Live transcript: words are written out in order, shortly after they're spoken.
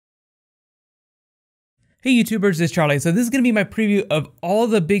Hey YouTubers, it's Charlie. So this is going to be my preview of all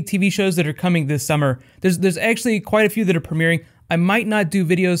the big TV shows that are coming this summer. There's actually quite a few that are premiering. I might not do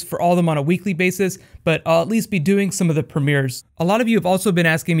videos for all of them on a weekly basis, but I'll at least be doing some of the premieres. A lot of you have also been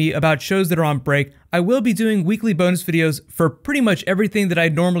asking me about shows that are on break. I will be doing weekly bonus videos for pretty much everything that I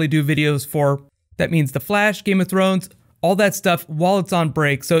normally do videos for. That means The Flash, Game of Thrones, all that stuff while it's on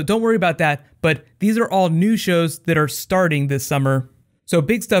break, so don't worry about that. But these are all new shows that are starting this summer. So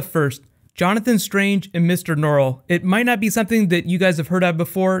big stuff first. Jonathan Strange and Mr. Norrell. It might not be something that you guys have heard of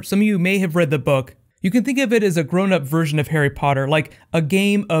before. Some of you may have read the book. You can think of it as a grown-up version of Harry Potter, like a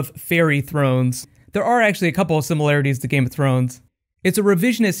game of fairy thrones. There are actually a couple of similarities to Game of Thrones. It's a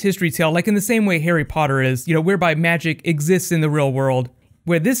revisionist history tale, like in the same way Harry Potter is, whereby magic exists in the real world.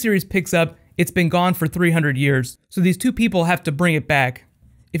 Where this series picks up, it's been gone for 300 years, so these two people have to bring it back.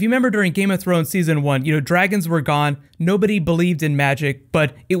 If you remember during Game of Thrones Season 1, dragons were gone, nobody believed in magic,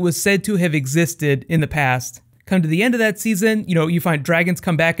 but it was said to have existed in the past. Come to the end of that season, you find dragons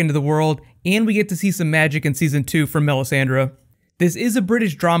come back into the world, and we get to see some magic in Season 2 from Melisandre. This is a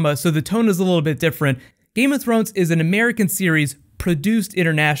British drama, so the tone is a little bit different. Game of Thrones is an American series produced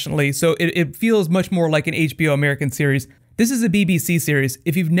internationally, so it feels much more like an HBO American series. This is a BBC series.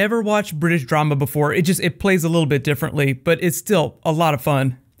 If you've never watched British drama before, it plays a little bit differently, but it's still a lot of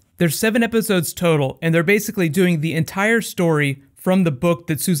fun. There's 7 episodes total, and they're basically doing the entire story from the book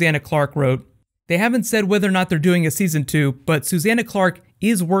that Susanna Clarke wrote. They haven't said whether or not they're doing a Season 2, but Susanna Clarke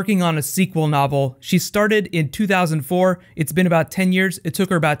is working on a sequel novel. She started in 2004. It's been about 10 years. It took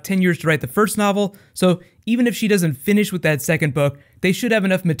her about 10 years to write the first novel, so even if she doesn't finish with that second book, they should have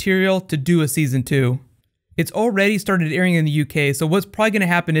enough material to do a Season 2. It's already started airing in the UK, so what's probably going to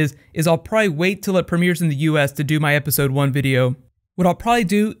happen is I'll probably wait till it premieres in the US to do my episode 1 video. What I'll probably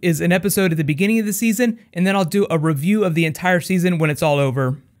do is an episode at the beginning of the season, and then I'll do a review of the entire season when it's all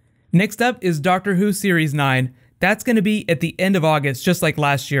over. Next up is Doctor Who Series 9. That's going to be at the end of August, just like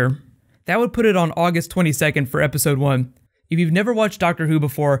last year. That would put it on August 22nd for episode 1. If you've never watched Doctor Who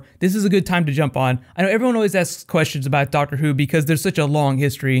before, this is a good time to jump on. I know everyone always asks questions about Doctor Who because there's such a long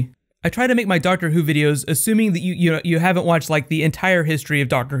history. I try to make my Doctor Who videos assuming that you haven't watched like the entire history of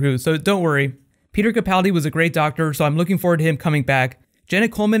Doctor Who, so don't worry. Peter Capaldi was a great doctor, so I'm looking forward to him coming back. Jenna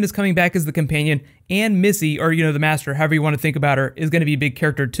Coleman is coming back as the companion, and Missy, or the Master, however you want to think about her, is going to be a big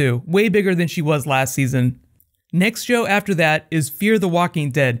character too. Way bigger than she was last season. Next show after that is Fear the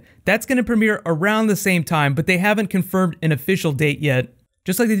Walking Dead. That's going to premiere around the same time, but they haven't confirmed an official date yet.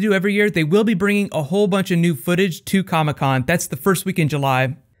 Just like they do every year, they will be bringing a whole bunch of new footage to Comic-Con. That's the first week in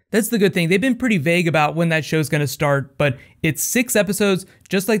July. That's the good thing. They've been pretty vague about when that show's going to start, but it's 6 episodes,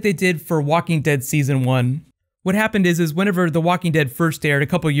 just like they did for Walking Dead Season 1. What happened is whenever The Walking Dead first aired a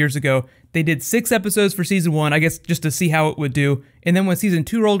couple years ago, they did 6 episodes for Season 1, I guess just to see how it would do, and then when Season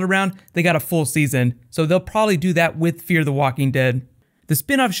 2 rolled around, they got a full season. So they'll probably do that with Fear the Walking Dead. The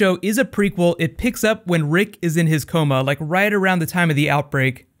spin-off show is a prequel. It picks up when Rick is in his coma, like right around the time of the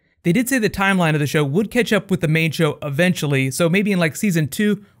outbreak. They did say the timeline of the show would catch up with the main show eventually, so maybe in like Season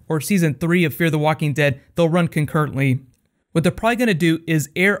 2 or Season 3 of Fear the Walking Dead, they'll run concurrently. What they're probably going to do is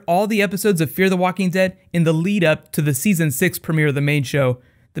air all the episodes of Fear the Walking Dead in the lead up to the Season 6 premiere of the main show.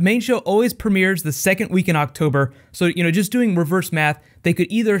 The main show always premieres the second week in October, so just doing reverse math, they could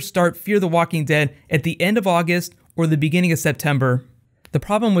either start Fear the Walking Dead at the end of August or the beginning of September. The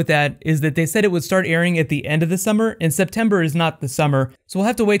problem with that is that they said it would start airing at the end of the summer, and September is not the summer, so we'll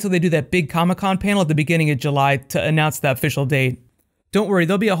have to wait till they do that big Comic-Con panel at the beginning of July to announce the official date. Don't worry,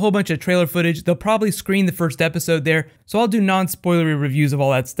 there'll be a whole bunch of trailer footage. They'll probably screen the first episode there, so I'll do non-spoilery reviews of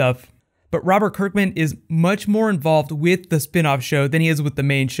all that stuff. But Robert Kirkman is much more involved with the spin-off show than he is with the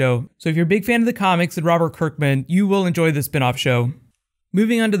main show. So if you're a big fan of the comics and Robert Kirkman, you will enjoy the spin-off show.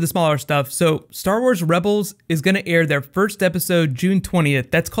 Moving on to the smaller stuff, so Star Wars Rebels is going to air their first episode June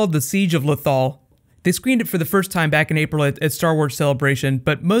 20th. That's called The Siege of Lothal. They screened it for the first time back in April at Star Wars Celebration,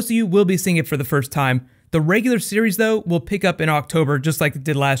 but most of you will be seeing it for the first time. The regular series, though, will pick up in October, just like it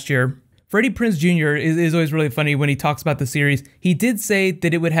did last year. Freddie Prinze Jr. is always really funny when he talks about the series. He did say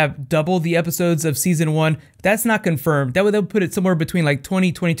that it would have double the episodes of Season 1. That's not confirmed. That would put it somewhere between like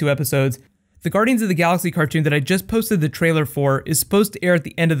 20-22 episodes. The Guardians of the Galaxy cartoon that I just posted the trailer for is supposed to air at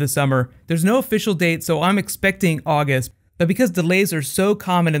the end of the summer. There's no official date, so I'm expecting August. But because delays are so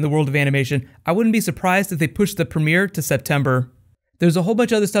common in the world of animation, I wouldn't be surprised if they push the premiere to September. There's a whole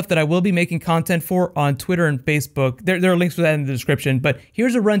bunch of other stuff that I will be making content for on Twitter and Facebook. There are links for that in the description, but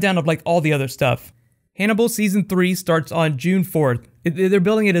here's a rundown of like all the other stuff. Hannibal Season 3 starts on June 4th. They're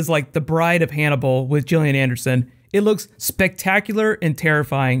billing it as like The Bride of Hannibal with Gillian Anderson. It looks spectacular and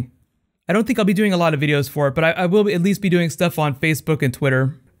terrifying. I don't think I'll be doing a lot of videos for it, but I will at least be doing stuff on Facebook and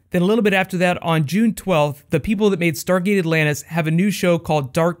Twitter. Then a little bit after that, on June 12th, the people that made Stargate Atlantis have a new show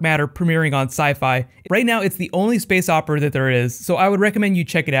called Dark Matter premiering on Sci-Fi. Right now, it's the only space opera that there is, so I would recommend you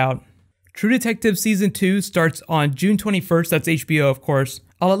check it out. True Detective Season 2 starts on June 21st, that's HBO of course.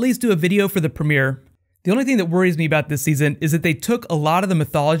 I'll at least do a video for the premiere. The only thing that worries me about this season is that they took a lot of the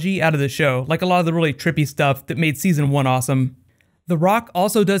mythology out of the show, like a lot of the really trippy stuff that made Season 1 awesome. The Rock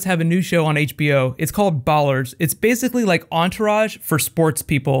also does have a new show on HBO. It's called Ballers. It's basically like Entourage for sports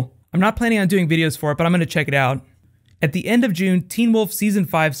people. I'm not planning on doing videos for it, but I'm going to check it out. At the end of June, Teen Wolf Season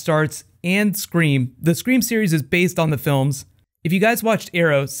 5 starts, and Scream. The Scream series is based on the films. If you guys watched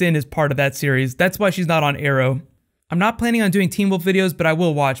Arrow, Sin is part of that series. That's why she's not on Arrow. I'm not planning on doing Teen Wolf videos, but I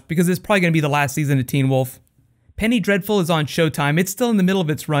will watch, because it's probably going to be the last season of Teen Wolf. Penny Dreadful is on Showtime. It's still in the middle of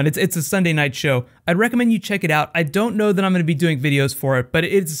its run. It's a Sunday night show. I'd recommend you check it out. I don't know that I'm going to be doing videos for it, but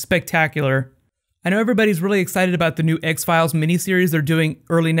it's spectacular. I know everybody's really excited about the new X-Files miniseries they're doing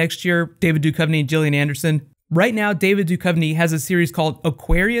early next year, David Duchovny and Gillian Anderson. Right now, David Duchovny has a series called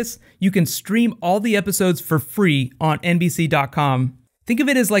Aquarius. You can stream all the episodes for free on NBC.com. Think of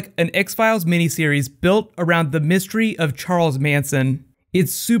it as like an X-Files miniseries built around the mystery of Charles Manson.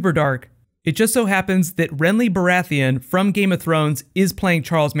 It's super dark. It just so happens that Renly Baratheon from Game of Thrones is playing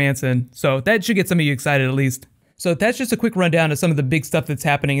Charles Manson, so that should get some of you excited at least. So that's just a quick rundown of some of the big stuff that's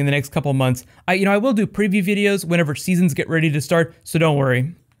happening in the next couple months. I will do preview videos whenever seasons get ready to start, so don't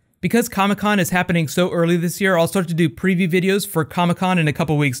worry. Because Comic-Con is happening so early this year, I'll start to do preview videos for Comic-Con in a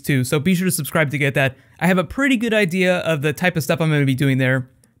couple weeks too, so be sure to subscribe to get that. I have a pretty good idea of the type of stuff I'm going to be doing there.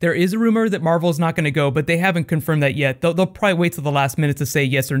 There is a rumor that Marvel's not going to go, but they haven't confirmed that yet. They'll probably wait till the last minute to say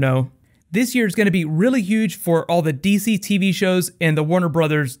yes or no. This year is going to be really huge for all the DC TV shows and the Warner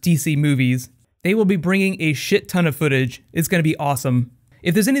Brothers DC movies. They will be bringing a shit ton of footage. It's going to be awesome.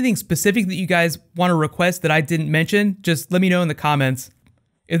 If there's anything specific that you guys want to request that I didn't mention, just let me know in the comments.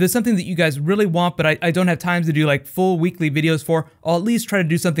 If there's something that you guys really want but I don't have time to do like full weekly videos for, I'll at least try to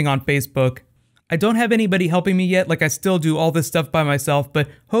do something on Facebook. I don't have anybody helping me yet, like I still do all this stuff by myself, but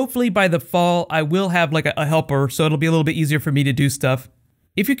hopefully by the fall I will have like a helper, so it'll be a little bit easier for me to do stuff.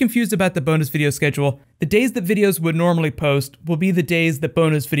 If you're confused about the bonus video schedule, the days that videos would normally post will be the days that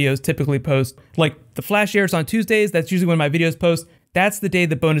bonus videos typically post. Like the Flash airs on Tuesdays, that's usually when my videos post. That's the day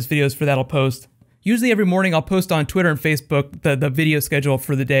the bonus videos for that'll post. Usually every morning I'll post on Twitter and Facebook the video schedule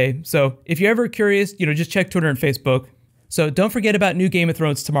for the day. So if you're ever curious, just check Twitter and Facebook. So don't forget about new Game of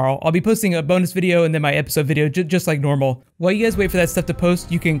Thrones tomorrow. I'll be posting a bonus video and then my episode video just like normal. While you guys wait for that stuff to post,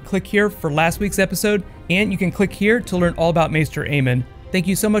 you can click here for last week's episode, and you can click here to learn all about Maester Aemon. Thank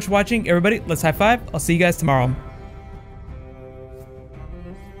you so much for watching, everybody. Let's high five. I'll see you guys tomorrow.